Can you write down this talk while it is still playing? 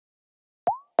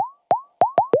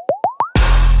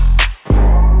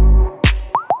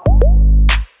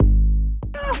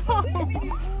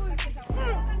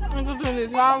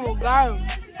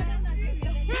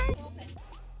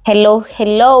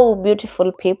Hello,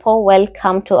 beautiful people.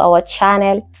 Welcome to our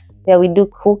channel where we do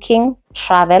cooking,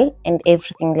 travel, and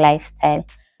everything lifestyle.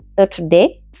 So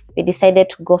today, we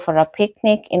decided to go for a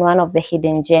picnic in one of the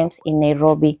hidden gems in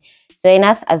Nairobi. Join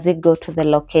us as we go to the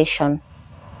location.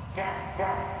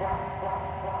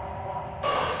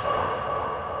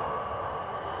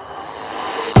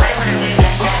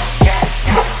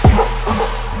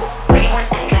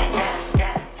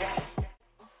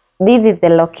 This is the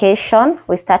location.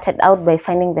 We started out by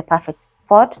finding the perfect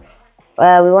spot.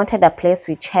 We wanted a place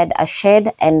which had a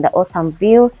shade and awesome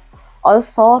views.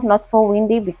 Also, not so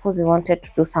windy because we wanted to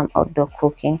do some outdoor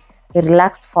cooking. We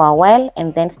relaxed for a while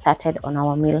and then started on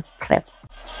our meal prep.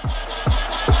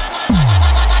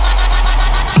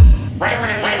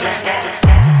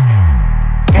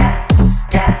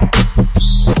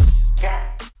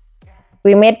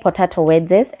 We made potato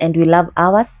wedges and we love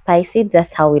ours spicy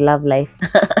just how we love life.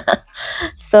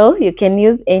 So you can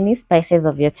use any spices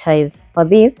of your choice. For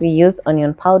this, we used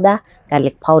onion powder,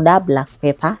 garlic powder, black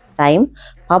pepper, thyme,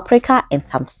 paprika, and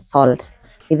some salt.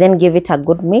 We then gave it a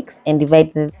good mix and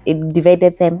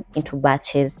divided them into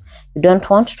batches. You don't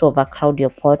want to overcrowd your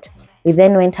pot. We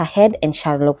then went ahead and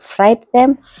shallow fried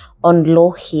them on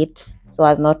low heat so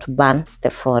as not to burn the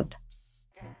food.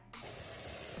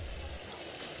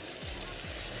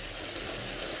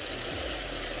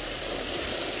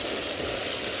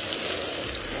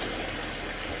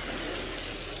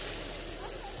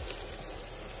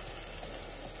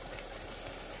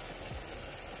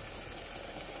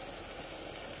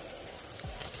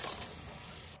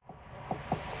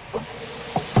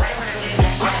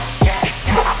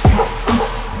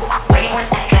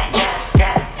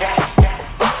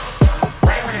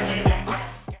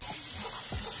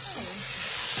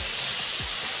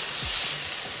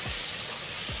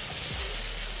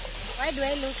 Why do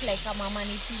I look like a mama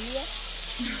nitilia?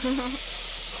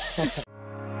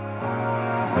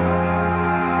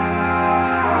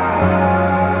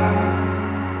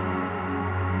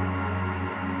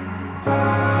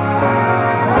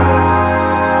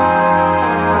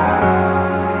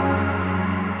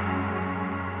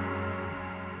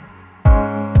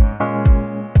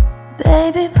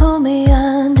 Baby, pull me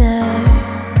under.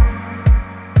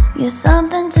 You're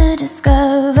something to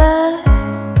discover.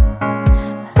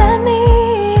 Let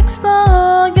me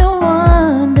explore your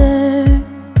wonder.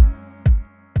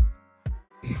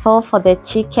 So for the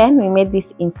chicken, we made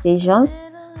these incisions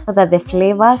so that the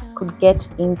flavors could get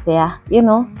in there,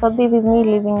 so this is me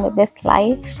living my best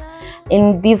life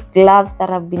in these gloves that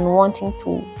I've been wanting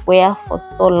to wear for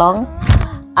so long.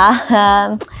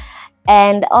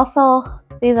 And also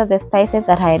these are the spices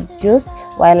that I had used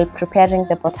while preparing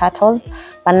the potatoes,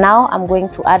 but now I'm going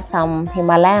to add some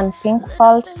Himalayan pink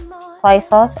salt, soy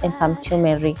sauce, and some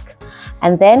turmeric,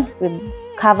 and then we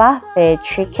cover the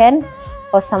chicken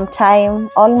for some time,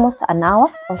 almost an hour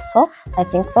or so, I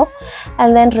think so,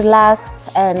 and then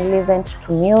relaxed and listened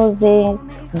to music,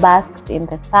 basked in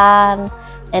the sun,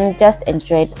 and just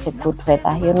enjoyed the good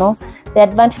weather. The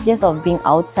advantages of being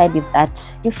outside is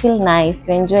that you feel nice,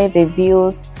 you enjoy the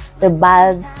views, the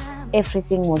birds,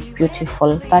 everything was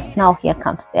beautiful. But now here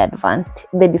comes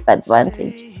the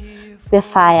disadvantage. The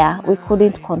fire. We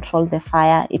couldn't control the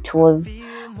fire. It was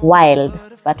wild,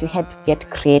 but we had to get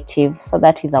creative. So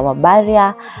that is our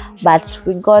barrier. But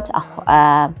we got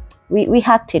we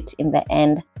hacked it in the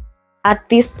end. At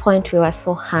this point, we were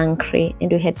so hungry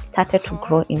and we had started to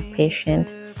grow impatient.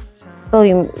 So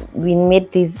we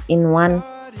made this in one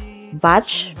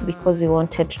batch because we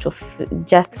wanted to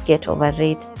just get over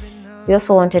it. We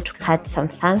also wanted to catch some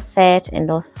sunset and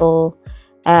also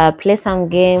play some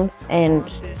games and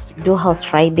do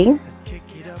horse riding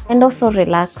and also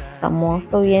relax some more.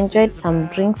 So we enjoyed some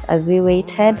drinks as we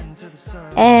waited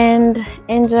and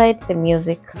enjoyed the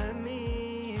music.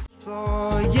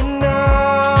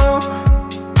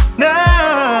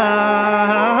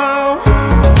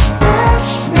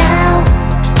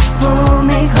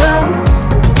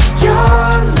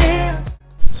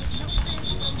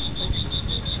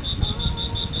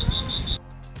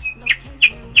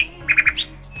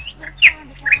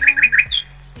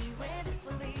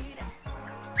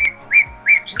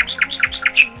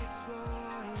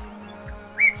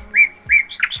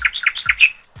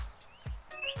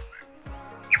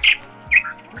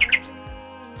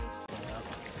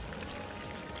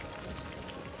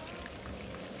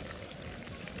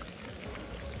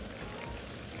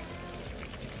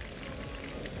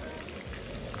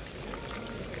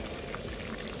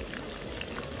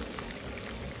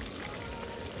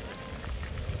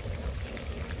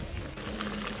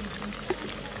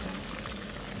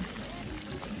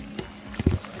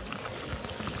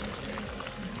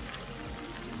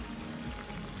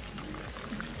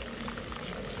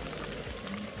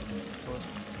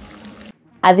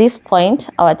 At this point,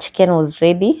 our chicken was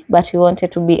ready, but we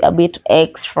wanted to be a bit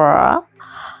extra.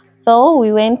 So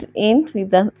we went in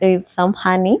with some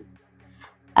honey,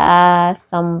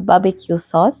 some barbecue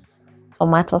sauce,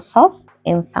 tomato sauce,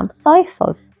 and some soy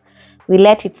sauce. We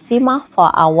let it simmer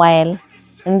for a while,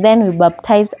 and then we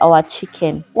baptized our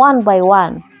chicken one by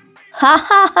one.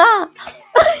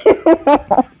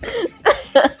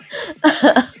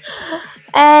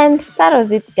 And that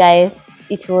was it, guys.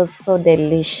 It was so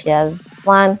delicious.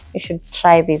 One, you should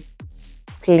try this.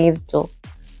 Please do.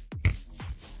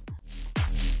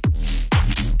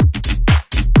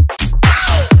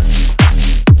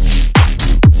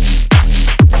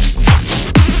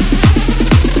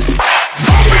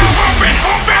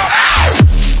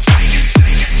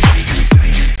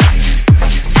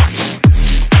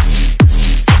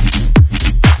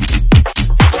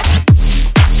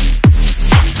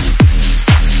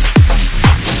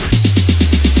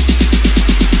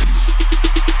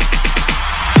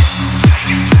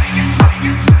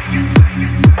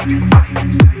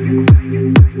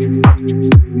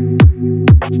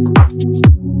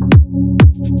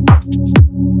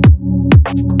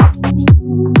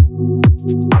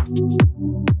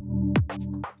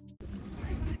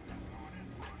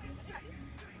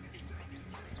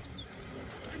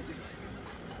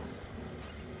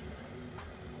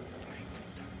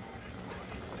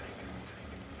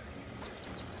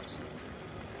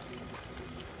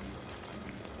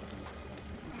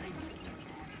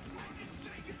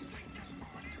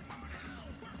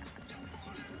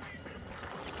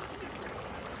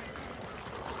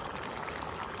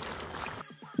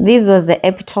 This was the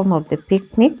epitome of the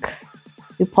picnic.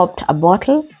 We popped a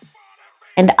bottle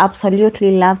and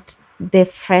absolutely loved the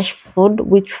fresh food,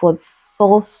 which was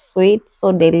so sweet,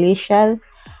 so delicious.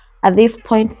 At this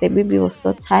point, the baby was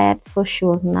so tired, so she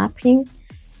was napping,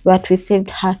 but we saved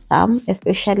her some,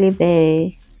 especially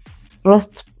the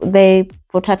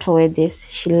potato wedges.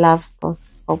 She loves those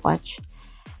so much.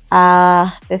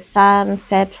 The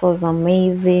sunset was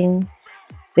amazing.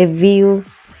 The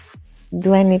views.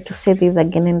 Do I need to say this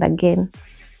again and again?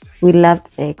 We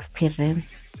loved the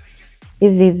experience.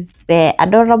 This is the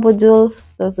adorable Jules,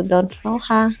 those who don't know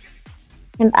her,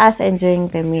 and us enjoying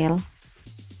the meal.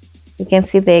 You can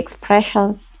see the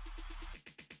expressions.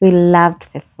 We loved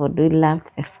the food. We loved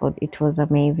the food. It was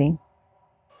amazing.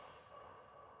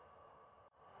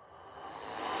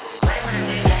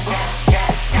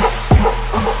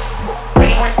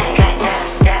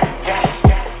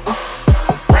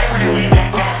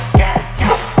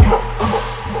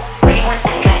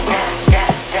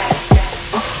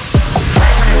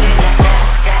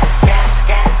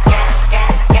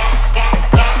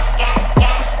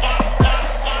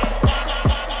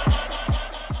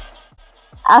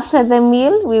 After the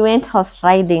meal, we went horse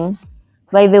riding.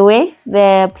 By the way,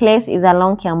 the place is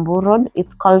along Kiambu Road.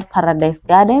 It's called Paradise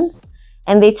Gardens,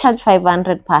 and they charge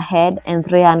 500 per head and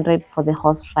 300 for the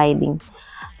horse riding.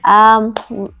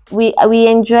 We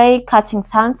enjoy catching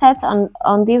sunsets.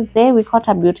 On this day, we caught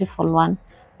a beautiful one.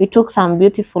 We took some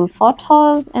beautiful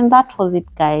photos, and that was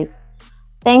it, guys.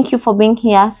 Thank you for being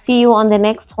here. See you on the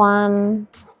next one.